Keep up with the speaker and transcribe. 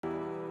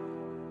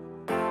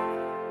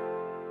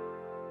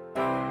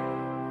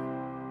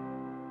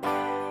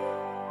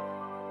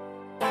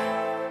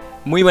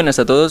Muy buenas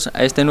a todos,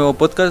 a este nuevo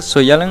podcast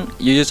soy Alan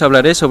y hoy os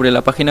hablaré sobre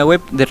la página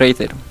web de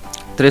Razer,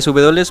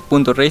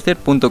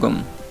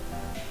 www.razer.com.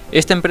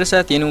 Esta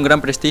empresa tiene un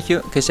gran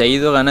prestigio que se ha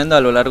ido ganando a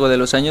lo largo de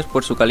los años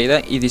por su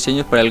calidad y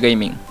diseños para el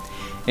gaming.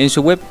 En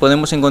su web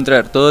podemos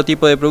encontrar todo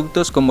tipo de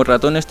productos como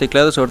ratones,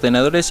 teclados,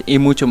 ordenadores y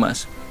mucho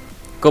más,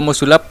 como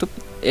su laptop,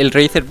 el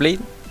Razer Blade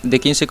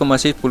de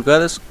 15,6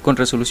 pulgadas con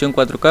resolución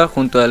 4K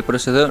junto al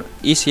procesador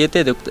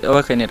i7 de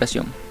octava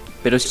generación.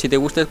 Pero si te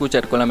gusta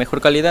escuchar con la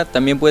mejor calidad,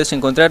 también puedes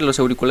encontrar los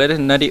auriculares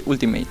Nari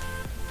Ultimate.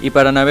 Y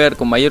para navegar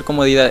con mayor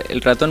comodidad, el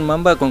ratón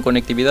Mamba con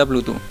conectividad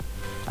Bluetooth.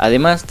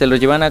 Además, te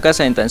los llevan a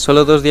casa en tan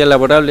solo 2 días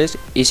laborables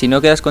y si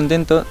no quedas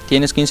contento,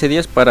 tienes 15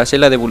 días para hacer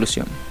la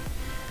devolución.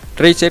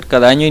 Razer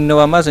cada año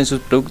innova más en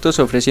sus productos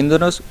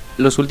ofreciéndonos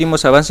los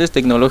últimos avances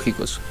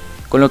tecnológicos,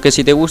 con lo que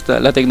si te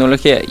gusta la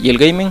tecnología y el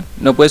gaming,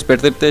 no puedes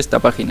perderte esta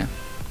página.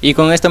 Y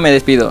con esto me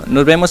despido,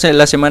 nos vemos en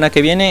la semana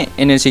que viene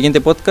en el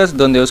siguiente podcast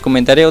donde os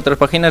comentaré otras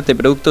páginas de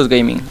productos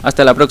gaming.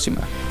 Hasta la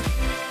próxima.